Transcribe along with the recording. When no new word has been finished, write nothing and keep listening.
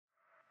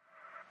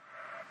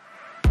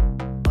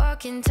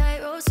walking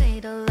tightrope, say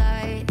the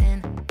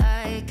lightning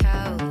like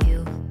how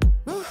you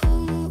move.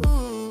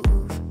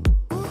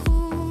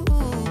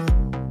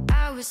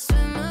 I would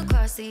swim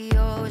across the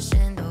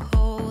ocean to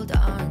hold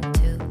on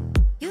to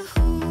you.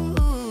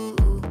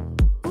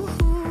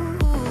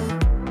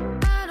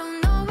 I don't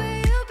know where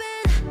you've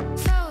been,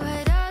 fell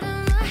right out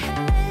of my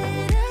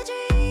head. A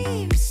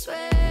dream,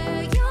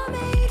 swear you're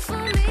made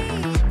for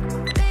me,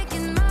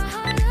 making my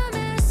heart a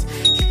mess.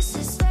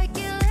 Kisses like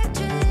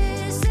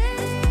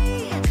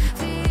electricity,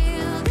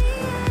 feel the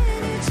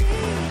energy.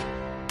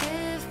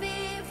 Give me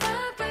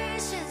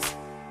vibrations,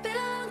 been a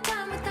long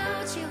time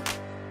without you,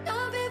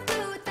 don't be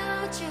blue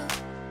without you.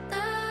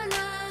 Nah,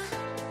 nah.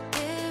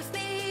 Give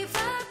me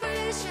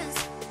vibrations,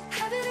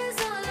 heaven is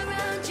all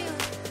around you.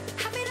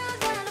 Happy now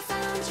that I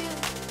found you.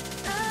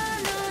 Nah,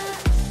 nah.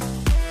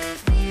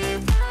 Give me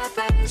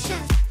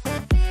vibrations,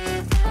 give me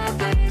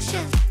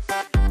vibrations.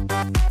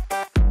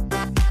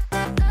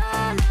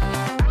 Nah,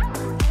 nah.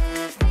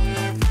 Give me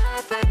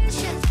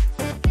vibrations,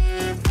 give me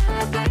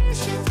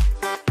vibrations.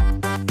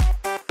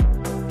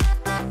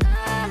 Nah,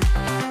 nah.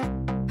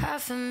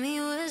 Half of me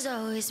was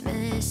always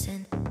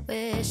missing,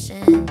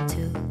 wishing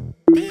to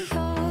be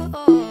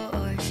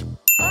yours.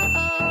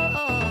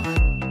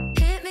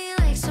 Hit me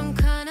like some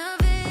kind of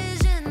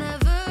vision,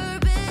 never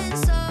been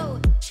so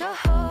sure.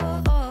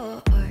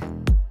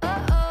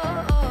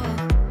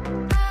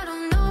 I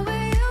don't know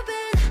where you've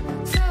been,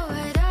 fell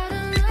right out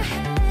of my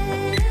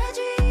head. A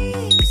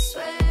dream,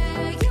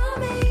 swear you're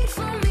made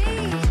for me,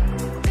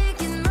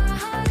 making my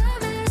heart a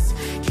mess.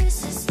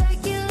 Kisses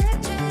like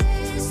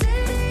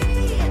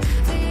electricity,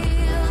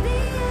 feel the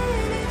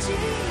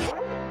energy.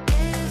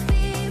 Give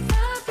me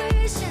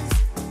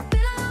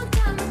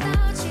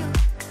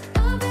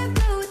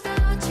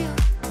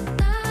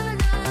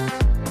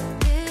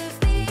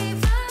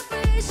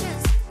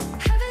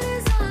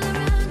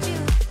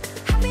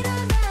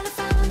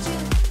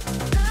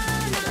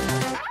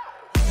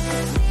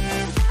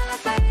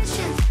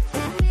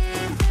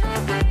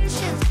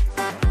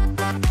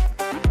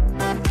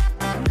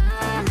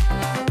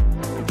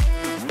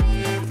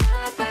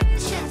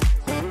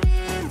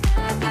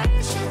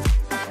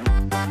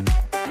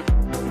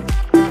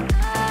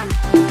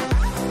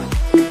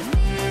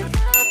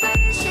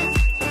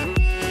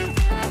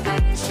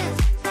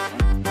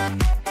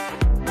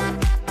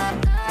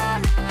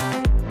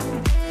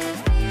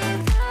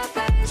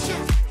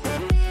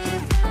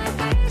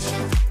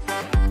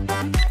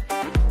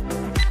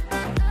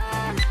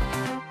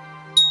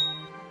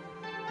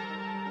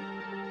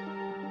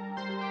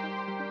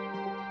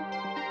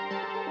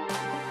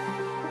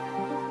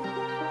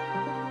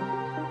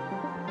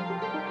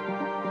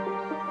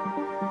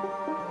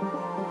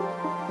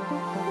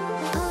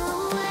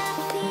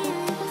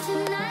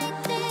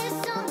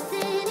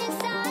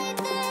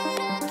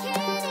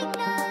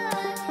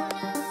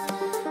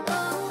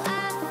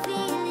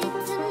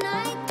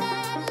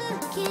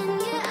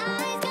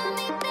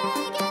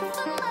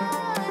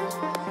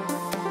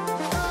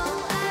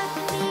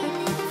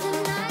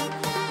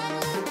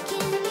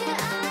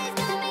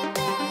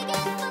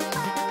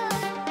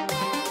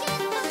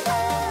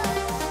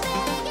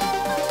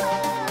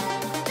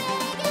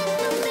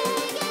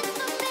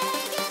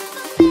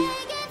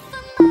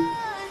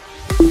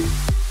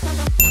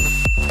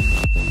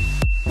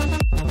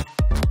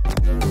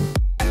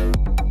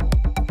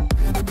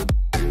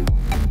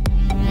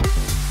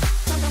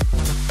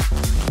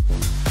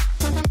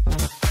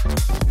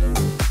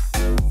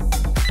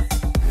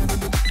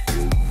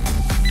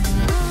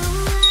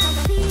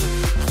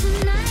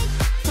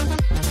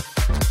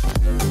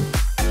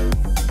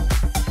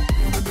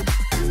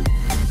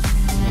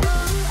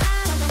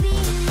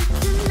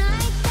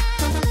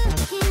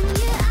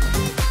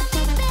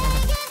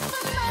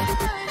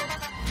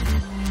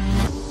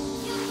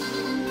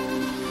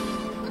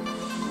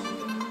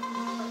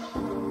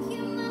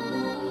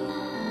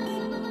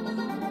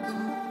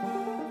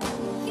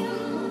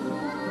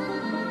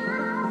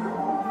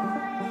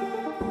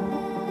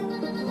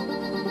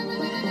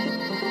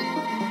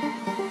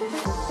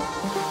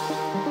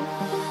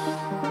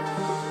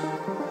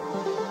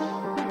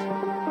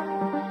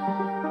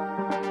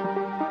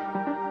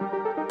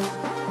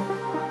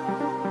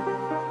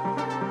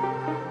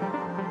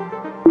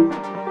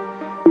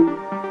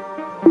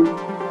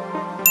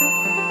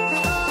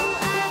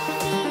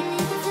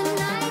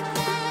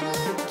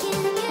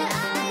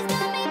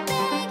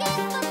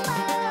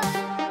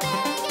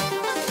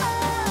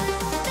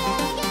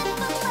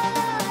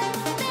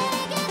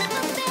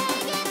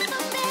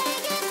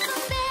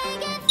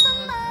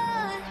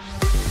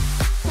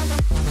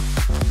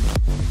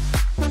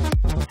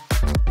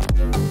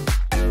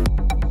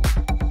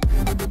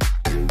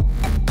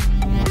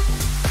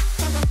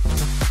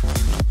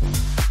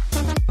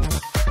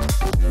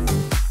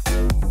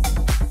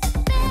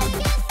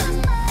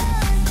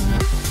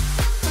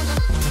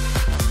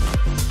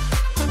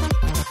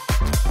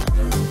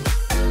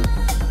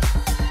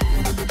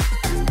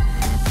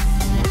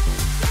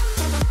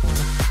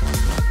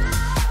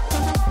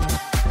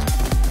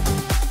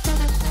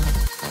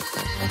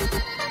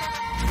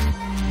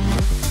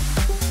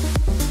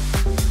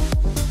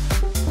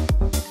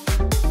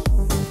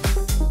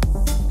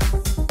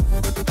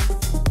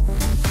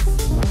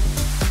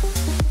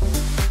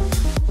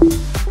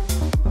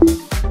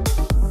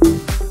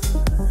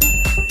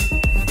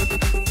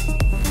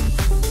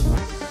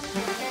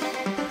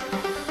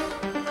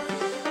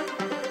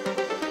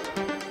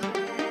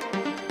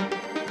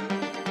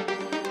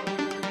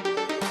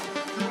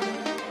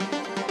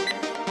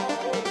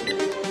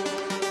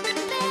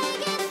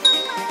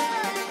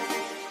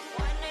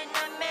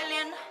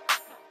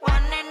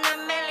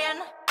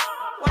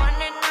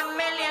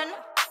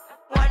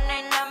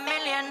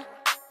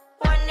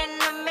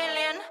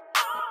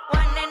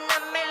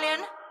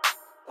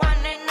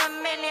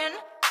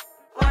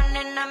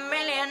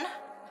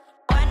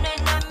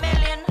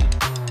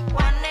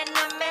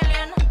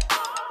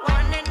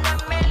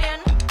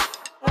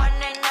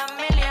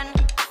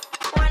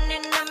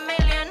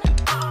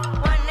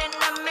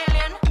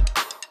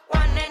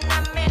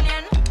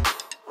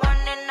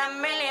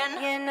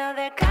million. You know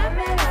they're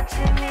coming up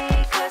to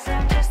me, 'cause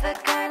I'm just the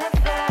kind of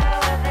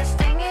flower that's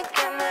stinging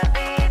from the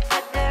beat,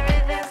 but the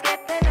rhythm's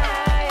getting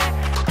higher.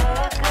 Go,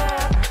 go,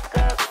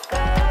 go,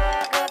 go,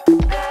 go,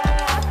 go,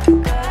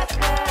 go,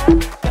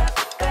 go,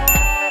 go,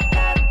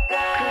 go,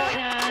 go.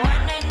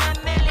 One in a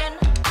million,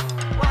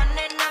 one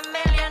in a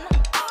million,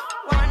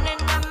 one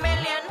in a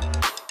million,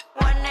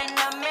 one in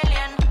a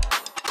million,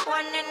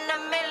 one in a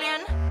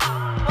million,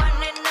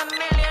 one in a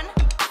million,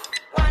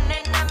 one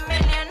in a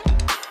million,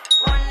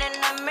 one in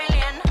a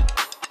million.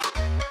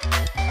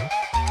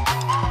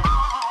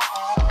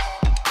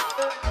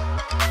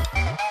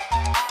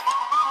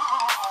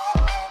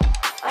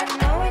 I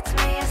know it's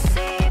me you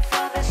see,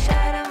 for the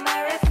shadow my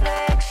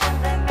reflection.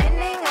 The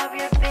meaning of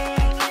your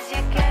being is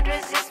you can't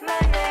resist my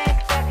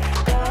nectar.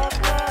 Go,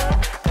 go,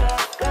 go,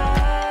 go,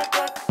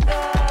 go, go,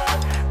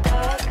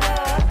 go, go,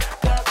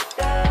 go,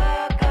 go,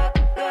 go,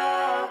 go.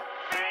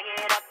 Bring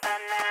it up a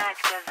notch,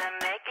 'cause I'm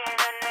making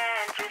an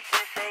entrance.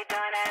 You say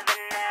don't have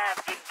enough,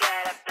 you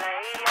gotta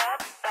play your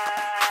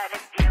part.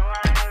 If you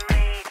wanna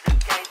reach the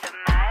taste of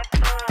my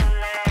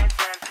full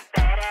essence,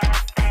 better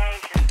have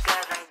patience,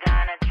 'cause I'm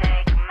gonna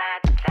take my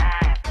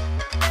time.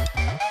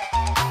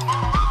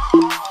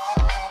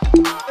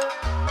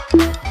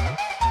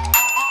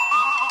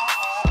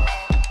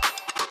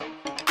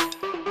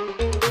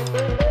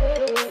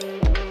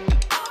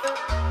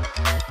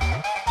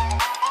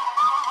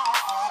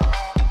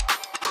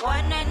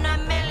 One in a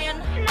million,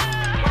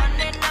 one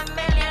in a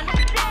million,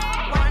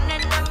 one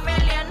in a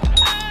million,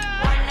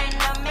 one in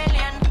a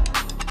million,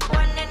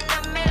 one in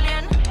a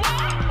million,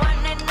 one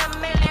in a million, one in a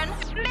million,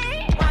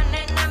 one in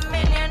a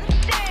million,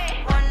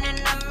 one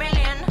in a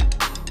million,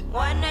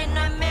 one in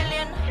a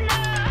million,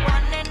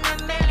 one in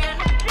a million,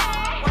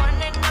 one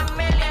in a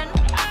million,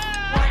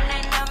 one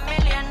in a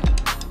million,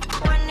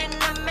 one in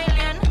a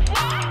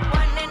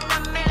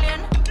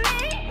million,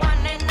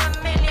 one in a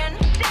million,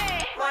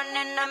 one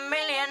in a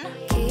million.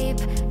 Keep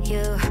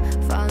you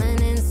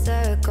falling in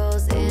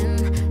circles in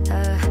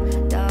the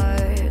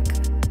dark.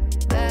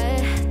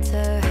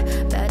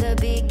 Better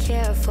be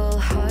careful.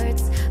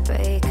 Hearts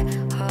break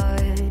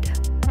hard.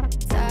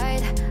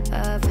 Tied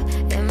up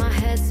in my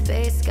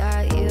headspace,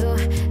 got you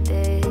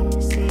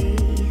dizzy.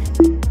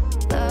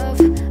 Love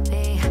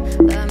me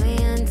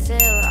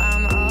until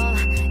I'm all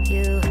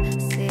you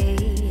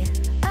see.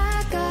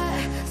 I got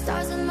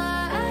stars in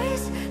my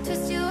eyes,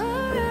 twist you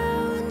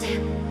around.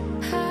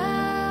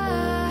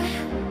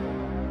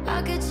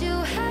 I'll get you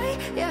high,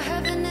 yeah,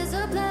 heaven is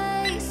a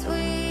place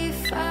we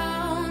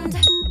found.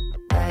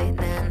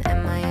 Lightning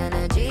in my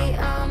energy,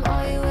 I'm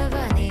all you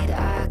ever need.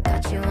 I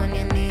got you on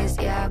your knees,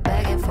 yeah,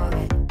 begging for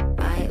it.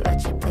 Might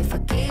let you play for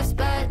keeps,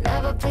 but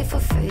never play for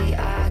free.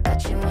 I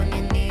got you on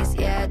your knees,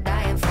 yeah,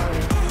 dying for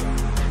it.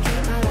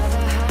 Keep my love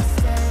a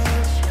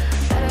hostage,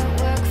 better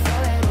work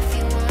for it if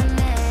you want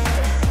it.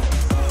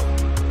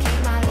 Keep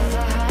my love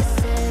a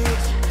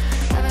hostage,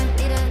 never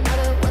need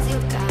another once you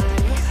got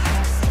it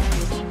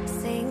hostage.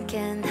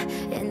 Sinking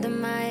into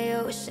my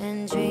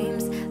ocean,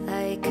 dreams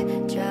like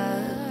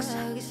drugs.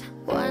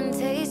 One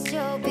taste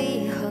you'll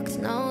be hooked,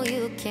 no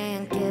you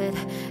can't get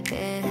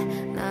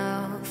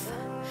enough.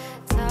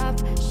 Top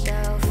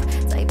shelf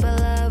type of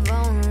love,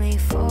 only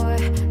for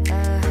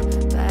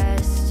the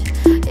best.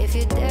 If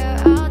you dare,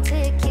 I'll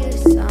take you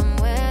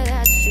somewhere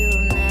that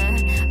you've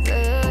never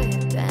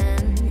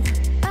been.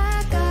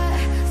 I got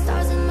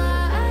stars in my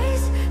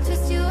eyes,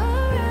 twist you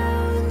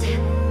around.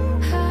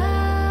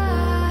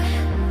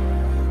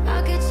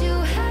 I'll get you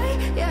high,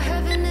 yeah,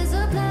 heaven is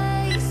a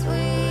place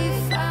we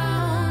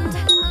found.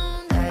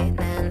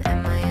 Lightning in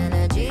my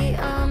energy,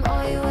 I'm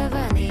all you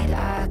ever need.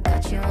 I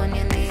got you on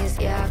your knees,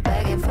 yeah,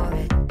 begging for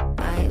it.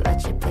 Might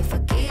let you play for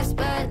keeps,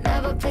 but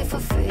never play for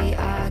free.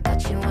 I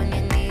got you on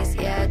your knees,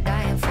 yeah,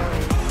 dying for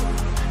it.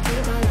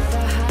 Keep my love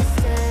a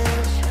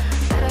hostage,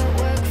 better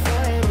work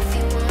for it if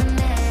you want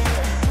it.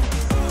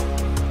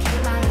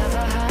 Keep my love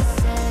a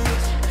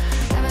hostage,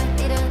 never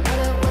need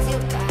another once you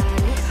got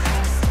it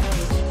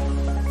hostage.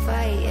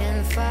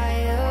 Fighting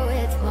fire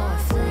with more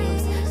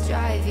flames,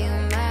 drive you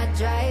mad,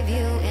 drive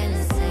you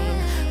insane.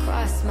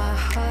 Cross my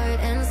heart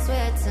and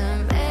swear to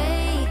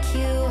make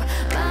you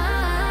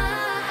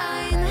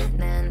mine.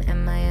 Then in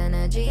my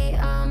energy,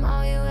 I'm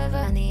all you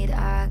ever need.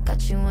 I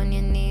got you on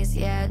your knees,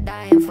 yeah,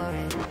 dying for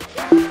it.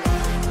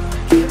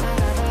 Keep my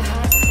love a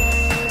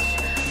hostage,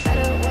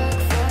 better work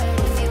for it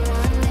if you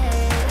want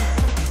it.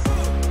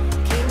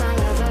 Keep my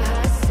love a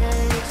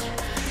hostage,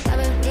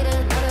 never need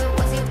another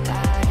once you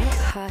got it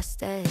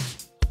hostage.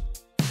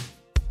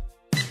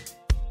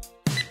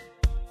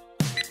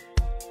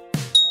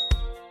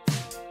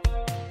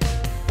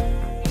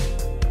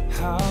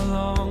 How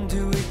long do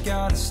we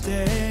gotta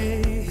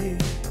stay here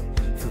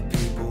for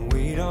people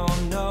we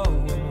don't know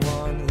in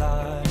one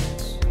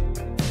lines?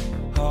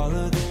 All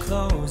of the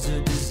clothes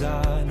are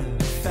designer,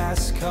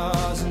 fast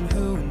cars and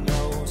who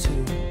knows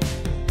who.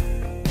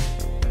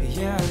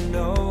 Yeah, I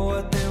know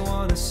what they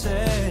wanna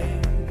say.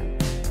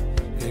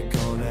 They're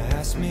gonna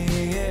ask me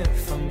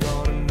if I'm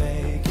gonna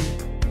make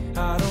it.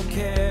 I don't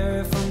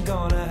care if I'm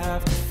gonna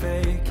have to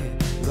fake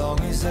it, long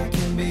as I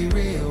can be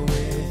real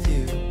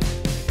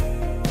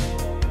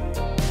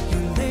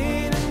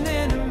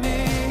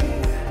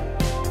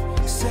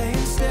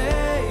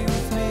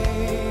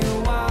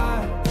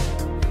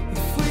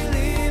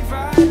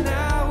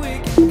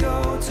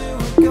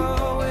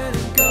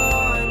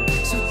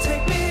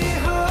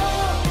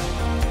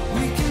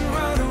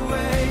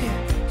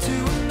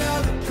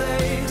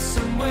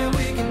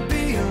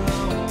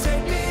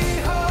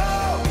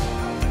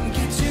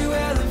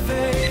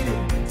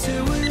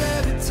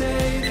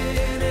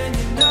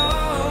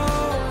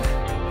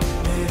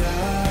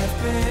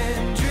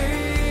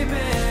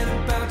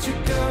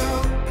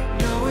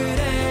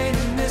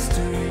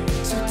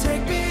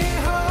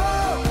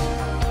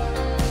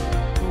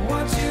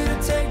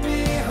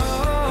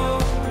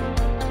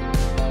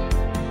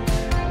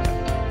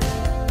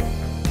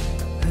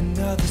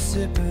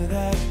sip of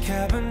that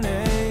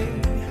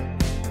Cabernet.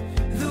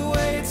 The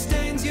way it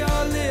stains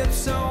your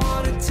lips, I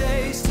wanna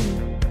taste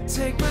it.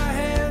 Take my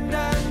hand,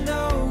 I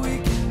know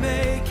we can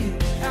make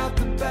it out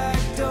the back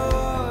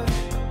door.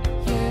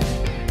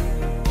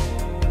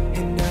 Yeah.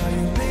 And now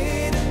you're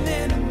leaning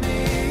into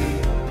me.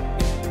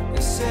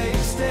 You say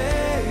you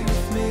stay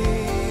with me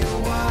a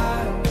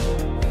while.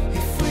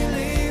 If we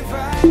leave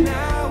right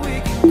now, we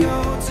can go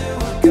till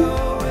we're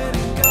going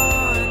and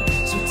gone.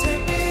 So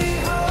take me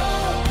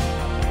home.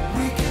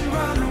 We can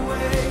run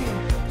away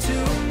to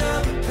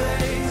another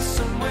place,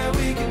 somewhere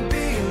we can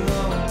be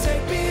alone.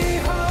 Take me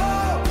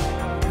home,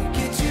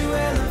 get you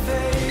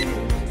elevated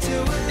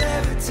till we're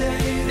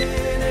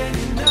levitating. And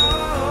you know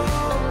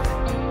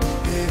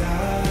that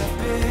I've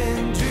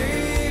been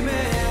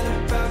dreaming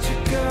about you,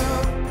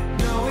 girl.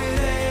 No, it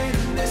ain't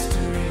a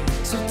mystery.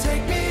 So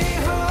take me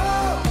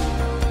home.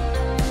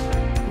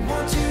 I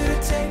want you to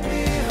take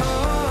me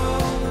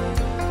home.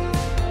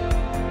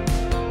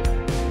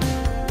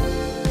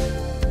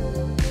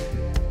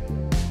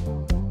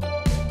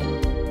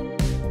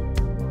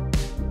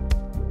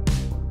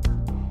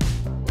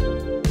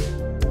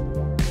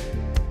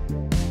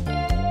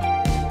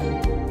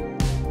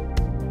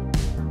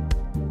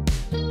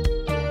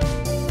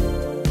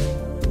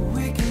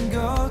 We can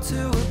go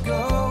till we're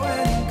going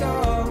and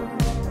gone.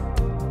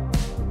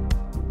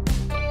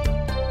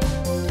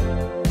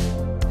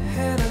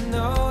 And I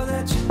know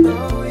that you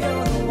know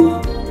you're the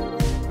one.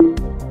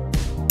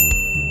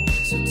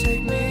 So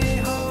take me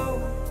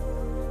home.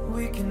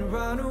 We can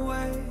run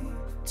away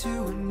to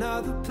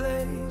another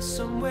place,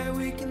 somewhere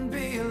we can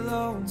be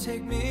alone.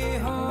 Take me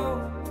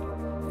home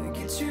and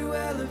get you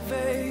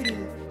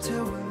elevated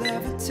till we're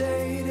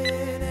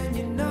levitating. And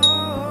you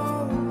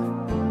know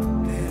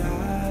that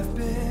I've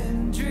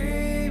been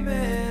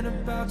dreaming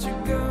about you,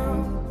 girl.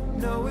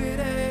 No, it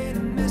ain't a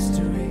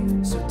mystery.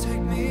 So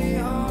take me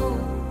home.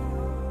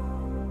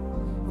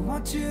 I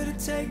want you to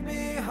take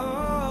me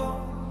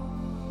home.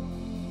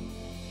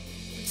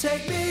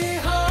 Take me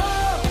home.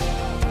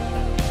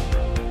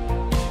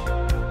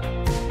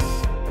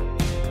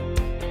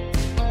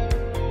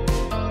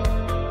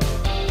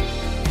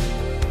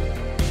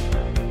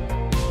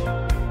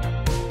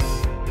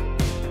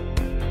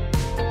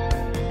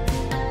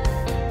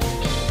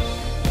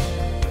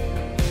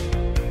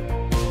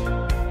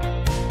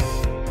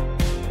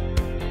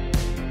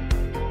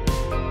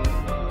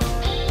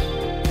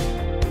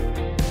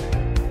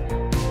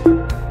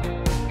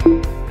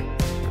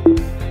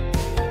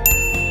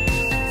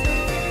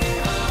 Take me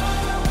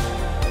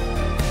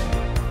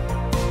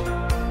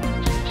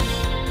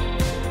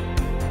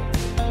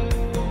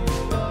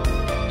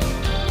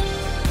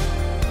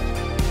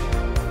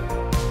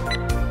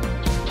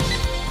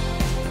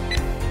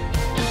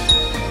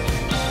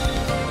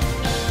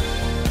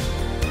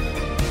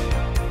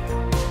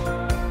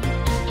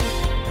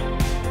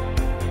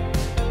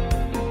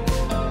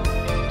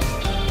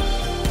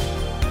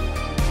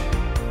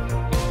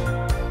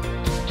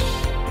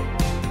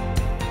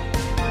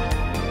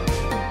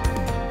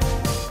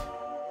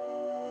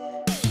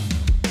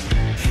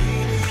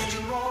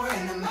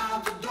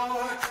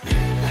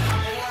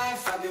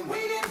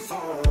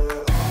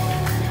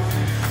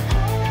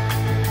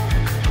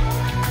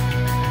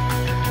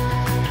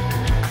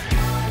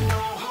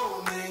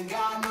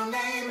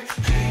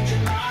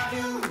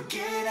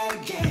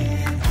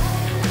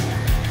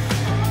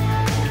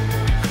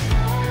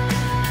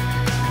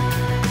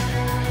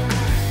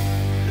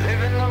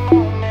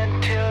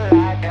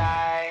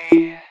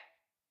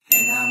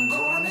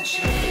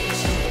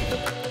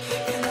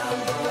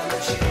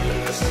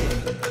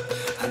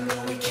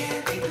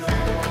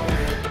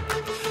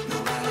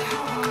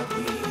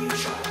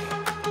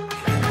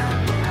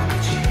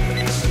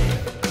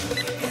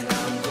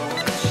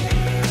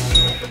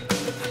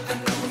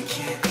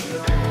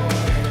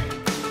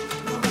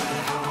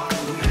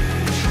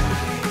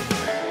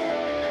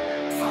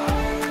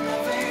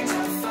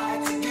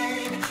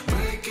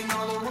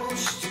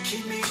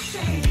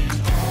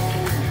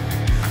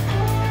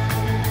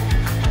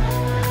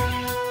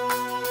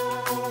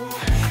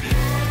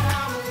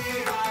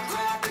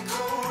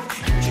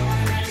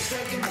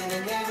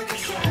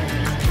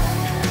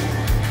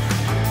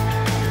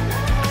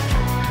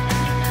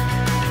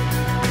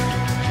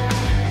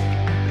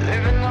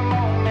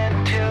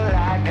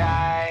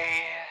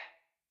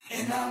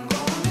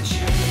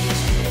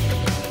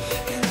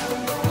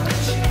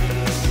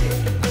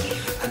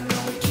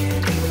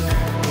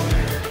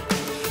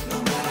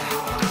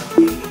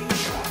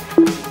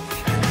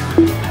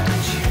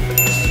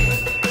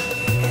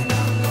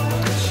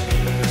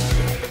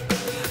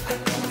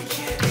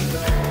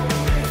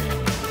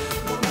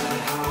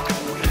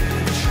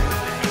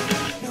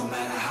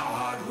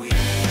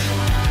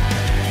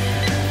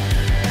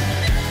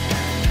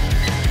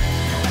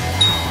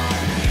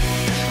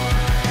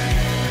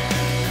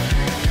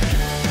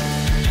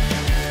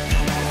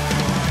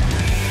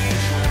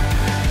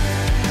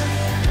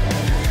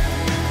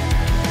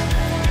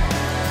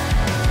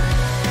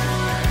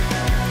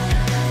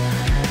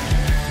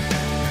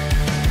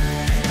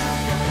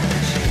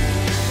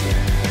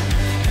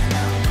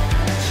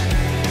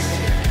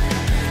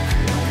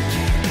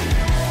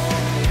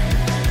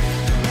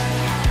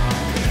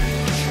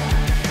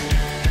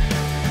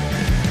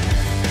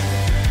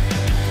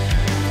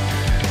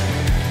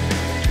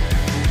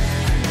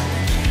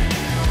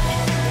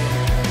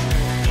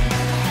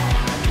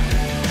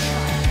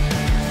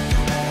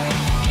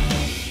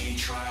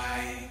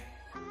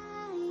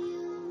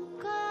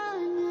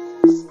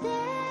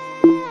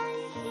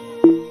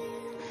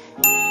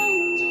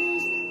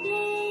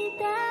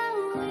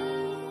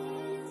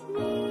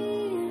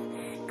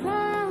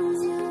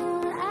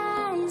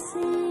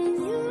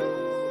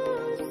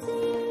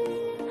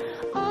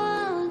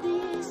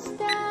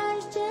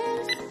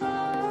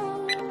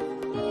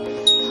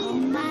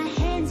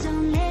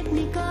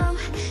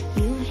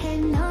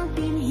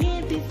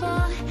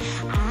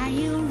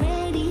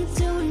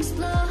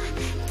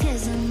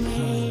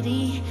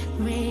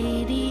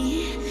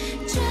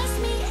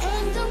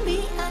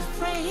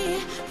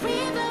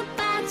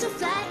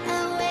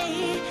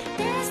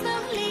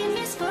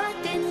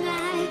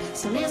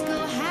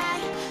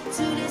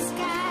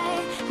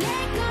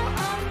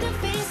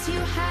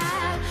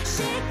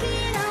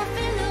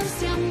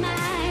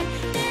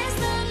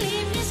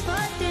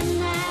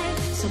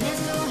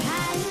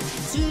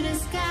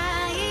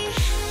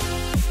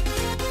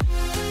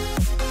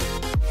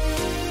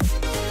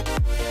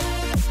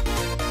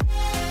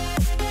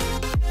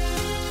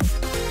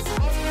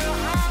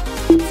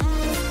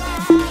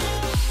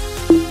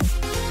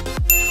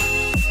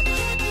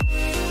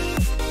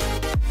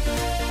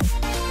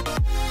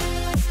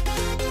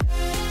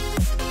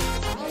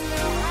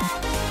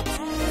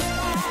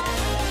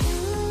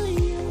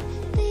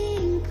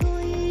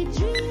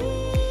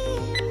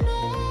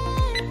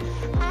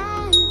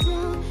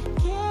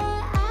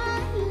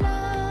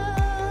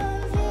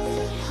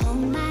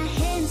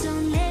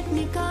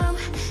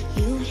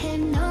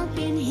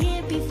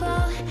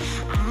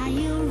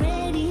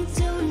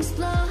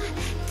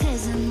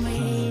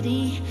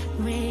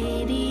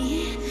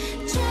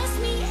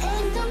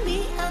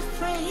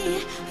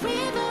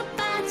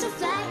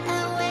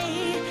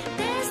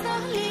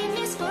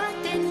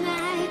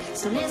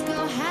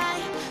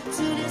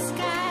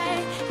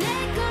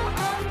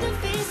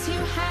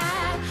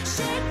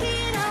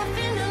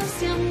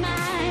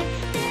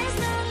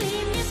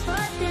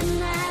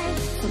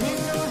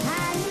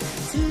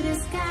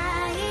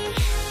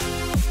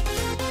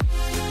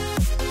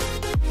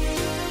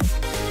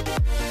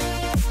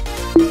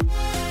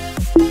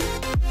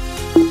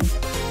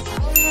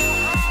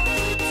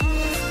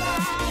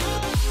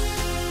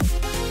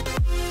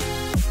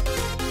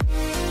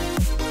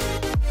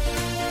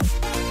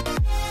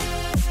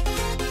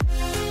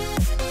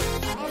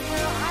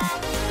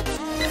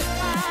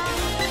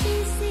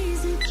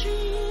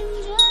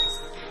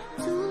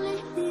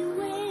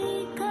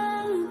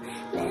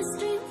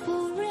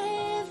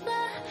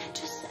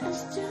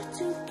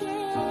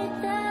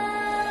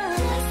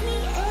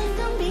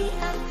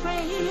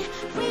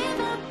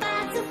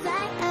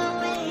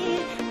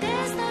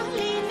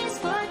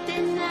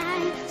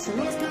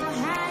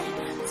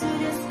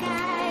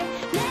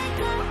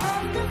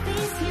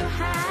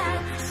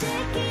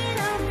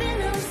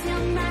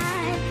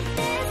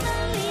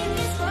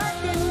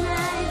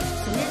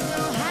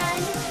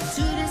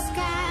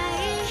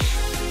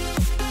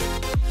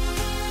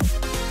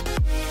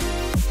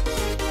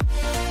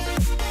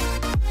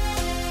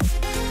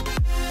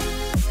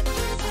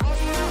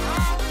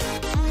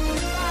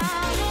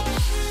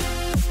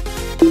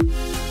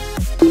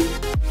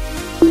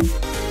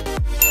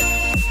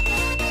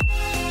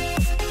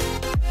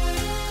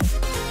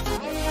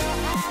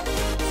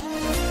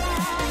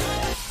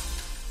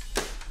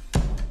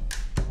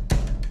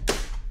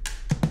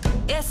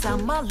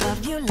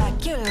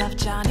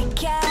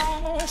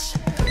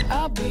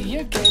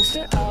your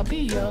gangster, I'll be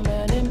your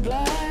man in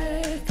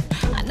black.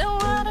 I know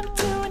what I'm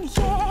doing,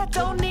 yeah,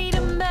 don't need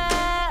a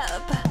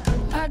map.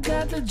 I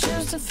got the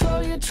juice to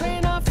throw your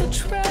train off the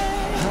track.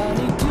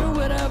 Honey, do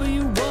whatever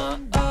you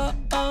want,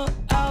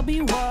 I'll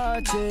be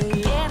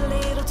watching. Get a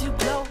little too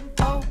close,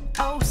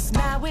 oh,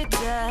 now we're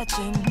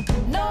touching.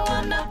 No,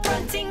 I'm not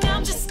fronting,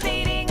 I'm just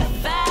stating a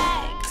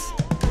fact.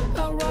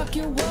 I'll rock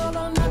your world,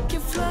 I'll knock you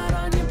flat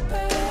on your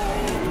back.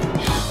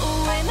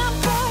 When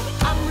I'm good,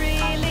 I'm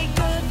really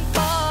good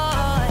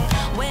boy.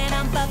 When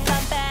I'm bad,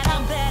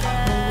 I'm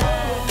better.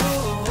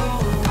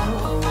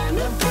 When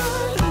I'm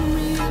good, I'm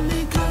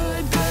really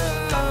good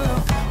girl.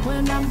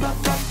 When I'm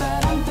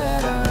bad, I'm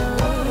better.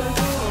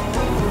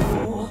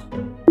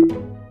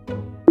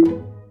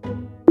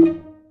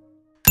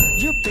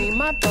 You be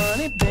my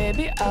bunny,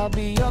 baby, I'll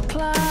be your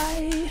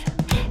Clyde.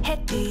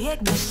 Hit the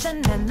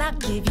ignition and I'll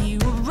give you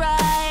a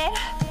ride.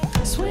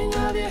 Swing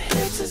of your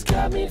hips has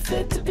got me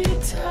fit to be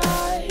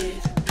tied.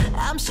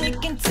 I'm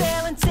shaking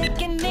tail and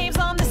taking names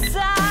on the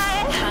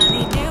side.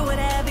 Honey, do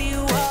whatever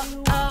you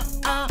want,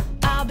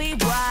 I'll be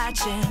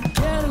watching.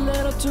 Get a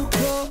little too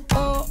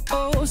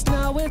close,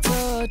 now we're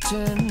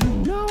touching.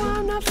 No,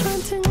 I'm not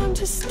fronting, I'm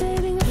just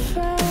stating a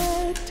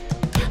fact.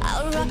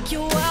 I'll rock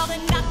your world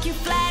and knock you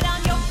flat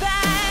on your back.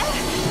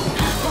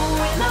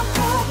 When I'm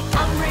good,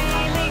 I'm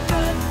really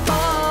good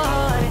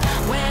boy.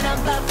 When I'm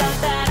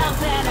bad, I'm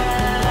better.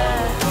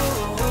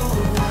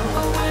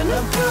 When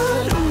I'm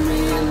good, I'm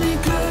really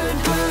good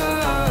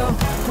girl.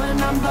 When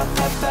I'm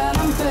bad,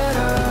 I'm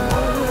better.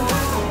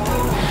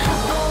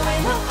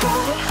 When I'm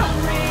good, I'm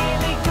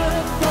really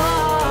good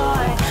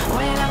boy.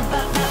 When I'm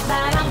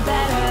bad, I'm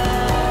better.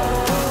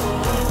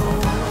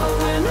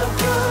 When I'm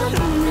good,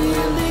 I'm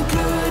really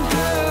good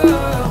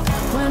girl.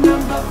 When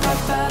I'm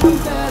bad, I'm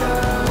better.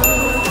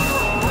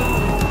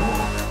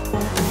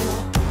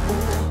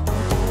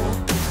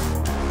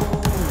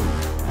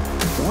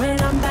 When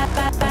I'm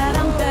bad,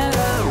 I'm better.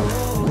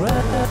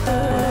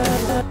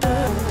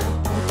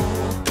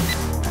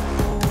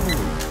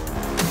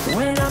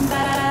 When I'm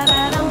bad,